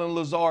with Allen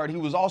Lazard. He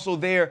was also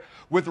there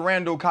with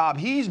Randall Cobb.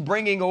 He's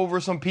bringing over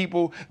some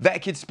people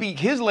that could speak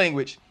his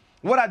language.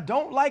 What I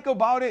don't like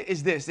about it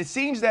is this. It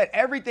seems that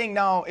everything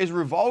now is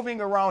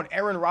revolving around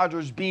Aaron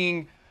Rodgers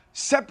being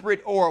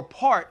separate or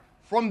apart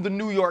from the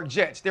New York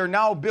Jets. They're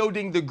now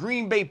building the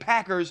Green Bay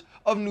Packers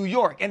of New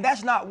York, and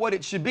that's not what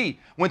it should be.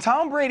 When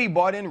Tom Brady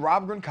brought in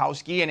Rob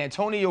Gronkowski and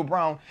Antonio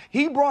Brown,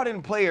 he brought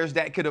in players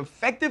that could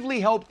effectively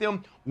help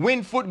them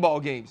win football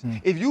games.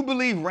 If you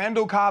believe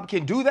Randall Cobb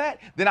can do that,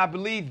 then I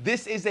believe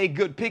this is a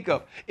good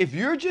pickup. If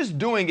you're just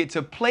doing it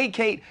to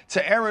placate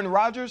to Aaron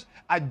Rodgers,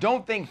 I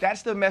don't think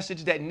that's the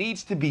message that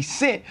needs to be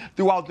sent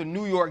throughout the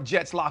New York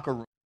Jets locker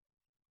room.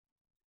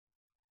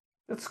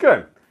 That's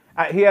good.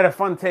 He had a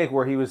fun take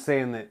where he was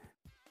saying that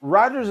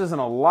Rodgers isn't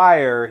a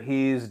liar,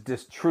 he's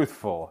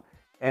distruthful.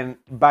 And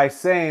by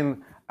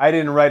saying, I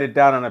didn't write it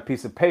down on a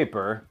piece of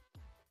paper,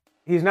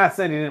 he's not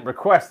saying he didn't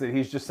request it.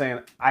 He's just saying,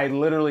 I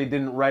literally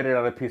didn't write it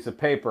on a piece of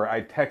paper.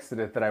 I texted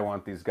it that I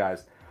want these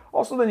guys.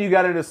 Also, then you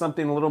got into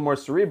something a little more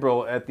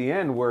cerebral at the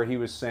end where he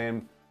was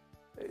saying,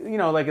 you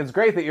know, like, it's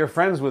great that you're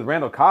friends with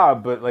Randall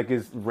Cobb, but, like,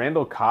 is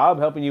Randall Cobb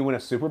helping you win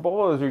a Super Bowl?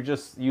 Or is it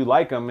just you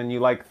like him and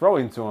you like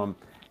throwing to him?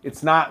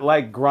 It's not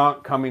like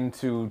Gronk coming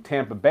to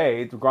Tampa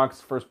Bay.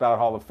 Gronk's first ballot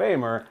Hall of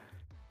Famer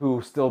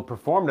who still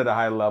performed at a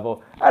high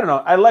level. I don't know.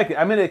 I like it.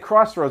 I'm in a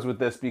crossroads with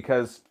this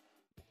because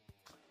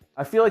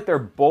I feel like they're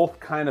both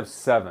kind of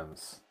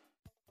 7s.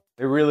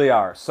 They really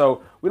are.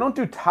 So we don't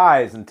do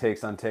ties and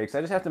takes on takes.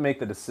 I just have to make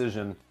the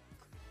decision.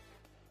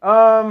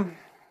 You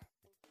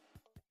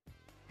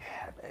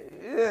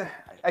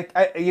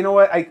know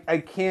what? I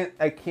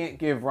can't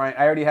give Ryan.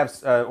 I already have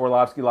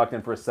Orlovsky locked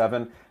in for a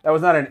 7. That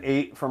was not an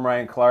 8 from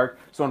Ryan Clark.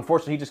 So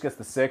unfortunately, he just gets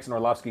the 6, and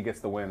Orlovsky gets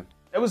the win.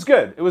 It was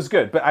good. It was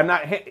good, but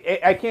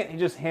I can't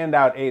just hand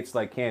out 8s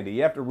like candy.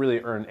 You have to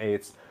really earn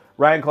 8s.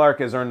 Ryan Clark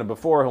has earned them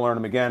before. He'll earn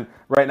them again.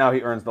 Right now,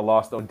 he earns the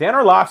loss though. Dan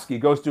Orlovsky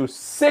goes to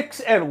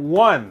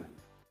 6-1.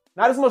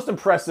 Not his most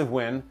impressive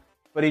win.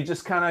 but he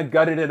just kind of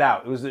gutted it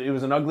out. It was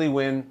an ugly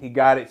win. He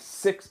got it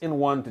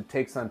 6-1 to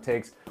takes on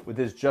takes with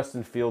his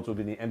Justin Fields will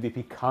be the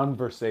MVP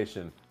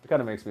conversation. It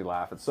kind of makes me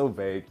laugh. It's so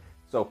vague,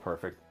 so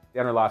perfect.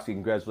 Dan Orlovsky,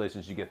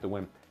 congratulations, you get the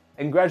win.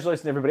 And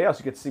congratulations to everybody else.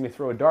 You get to see me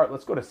throw a dart.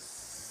 Let's go to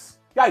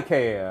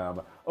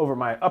Skycam over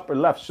my upper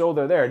left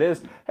shoulder. There it is.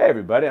 Hey,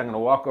 everybody, I'm going to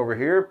walk over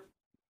here,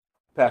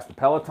 past the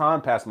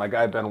Peloton, past my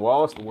guy Ben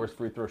Wallace, the worst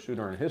free throw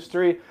shooter in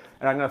history,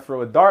 and I'm going to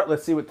throw a dart.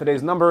 Let's see what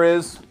today's number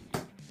is.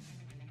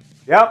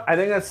 Yep, I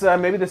think that's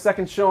maybe the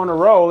second show in a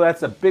row.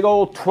 That's a big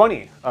old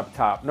 20 up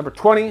top. Number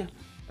 20,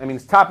 that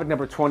means topic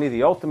number 20,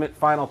 the ultimate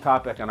final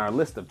topic on our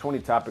list of 20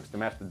 topics to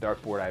match the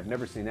dartboard. I've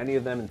never seen any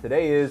of them, and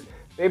today is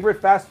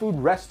favorite fast food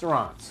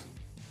restaurants.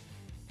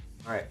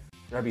 All right,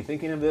 should I be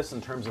thinking of this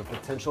in terms of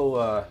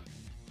potential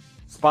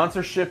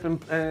sponsorship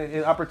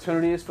and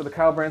opportunities for the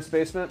Kyle Brandt's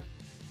Basement?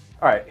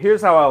 All right,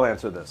 here's how I'll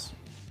answer this.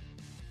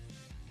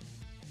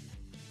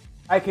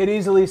 I could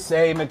easily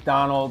say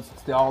McDonald's,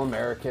 it's the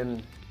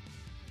All-American.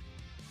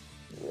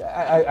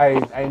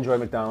 I enjoy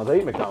McDonald's. I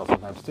eat McDonald's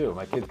sometimes too.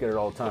 My kids get it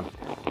all the time.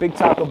 Big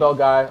Taco Bell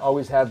guy,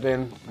 always have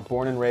been.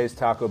 Born and raised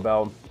Taco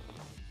Bell.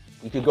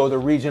 You could go the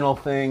regional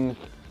thing,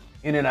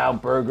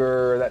 In-N-Out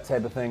Burger, that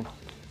type of thing.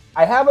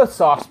 I have a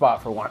soft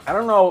spot for one. I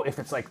don't know if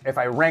it's like, if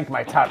I rank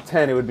my top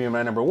 10, it would be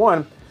my number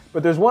one.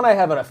 But there's one I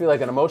have, I feel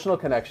like, an emotional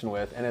connection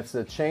with, and it's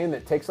a chain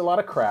that takes a lot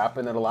of crap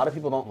and that a lot of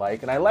people don't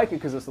like, and I like it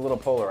because it's a little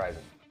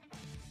polarizing.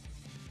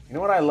 You know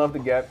what I love to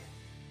get?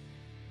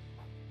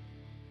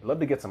 I love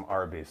to get some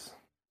Arby's.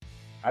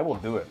 I will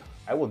do it.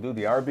 I will do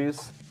the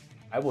Arby's.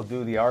 I will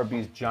do the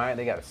Arby's Giant.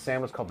 They got a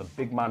sandwich called the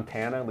Big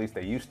Montana, at least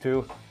they used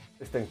to.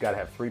 This thing's got to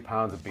have 3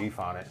 pounds of beef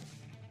on it.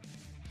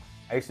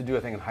 I used to do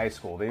a thing in high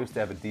school. They used to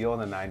have a deal in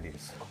the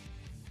 90s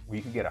where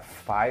you could get a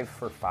 5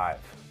 for $5.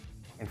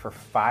 And for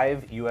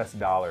 $5 US,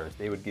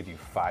 they would give you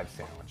 5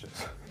 sandwiches.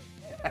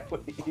 I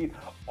would eat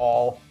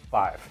all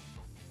 5.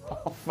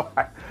 All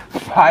 5.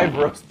 5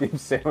 roast beef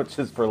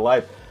sandwiches for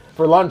life,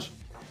 for lunch.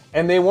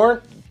 And they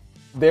weren't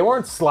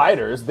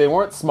sliders. They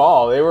weren't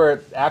small. They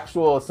were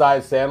actual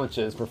size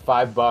sandwiches for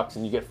 $5,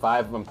 and you get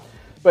 5 of them.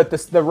 But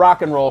the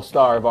rock and roll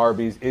star of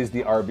Arby's is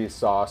the Arby's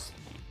sauce.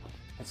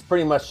 It's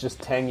pretty much just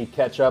tangy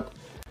ketchup.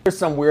 There's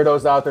some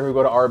weirdos out there who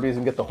go to Arby's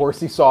and get the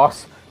horsey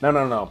sauce.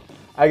 No.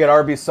 I get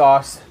Arby's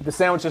sauce. The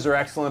sandwiches are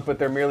excellent, but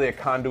they're merely a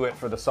conduit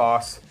for the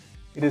sauce.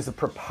 It is a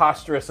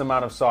preposterous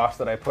amount of sauce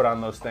that I put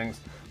on those things.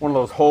 One of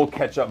those whole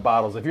ketchup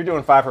bottles. If you're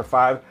doing 5 for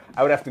 $5,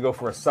 I would have to go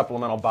for a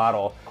supplemental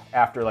bottle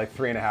after like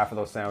 3.5 of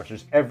those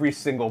sandwiches. Every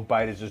single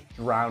bite is just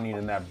drowning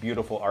in that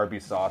beautiful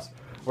Arby's sauce.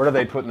 Where do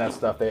they put in that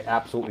stuff? They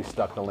absolutely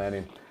stuck the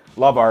landing.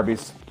 Love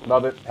Arby's.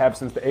 Love it. Have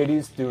since the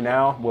 80s. Do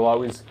now. We'll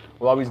always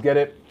get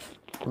it.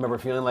 I remember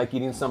feeling like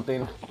eating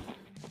something,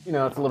 you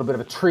know, it's a little bit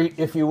of a treat,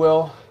 if you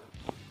will.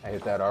 I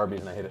hit that Arby's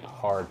and I hit it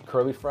hard.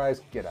 Curly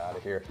fries, get out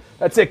of here.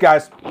 That's it,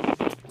 guys.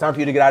 Time for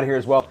you to get out of here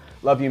as well.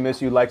 Love you,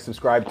 miss you. Like,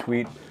 subscribe,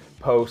 tweet,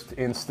 post,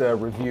 Insta,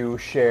 review,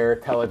 share,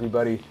 tell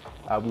everybody.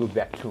 We'll be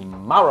back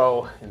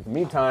tomorrow. In the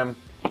meantime,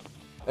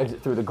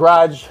 exit through the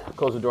garage,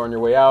 close the door on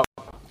your way out.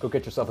 Go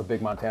get yourself a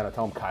Big Montana.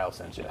 Tell them Kyle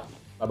sent you.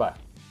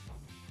 Bye-bye.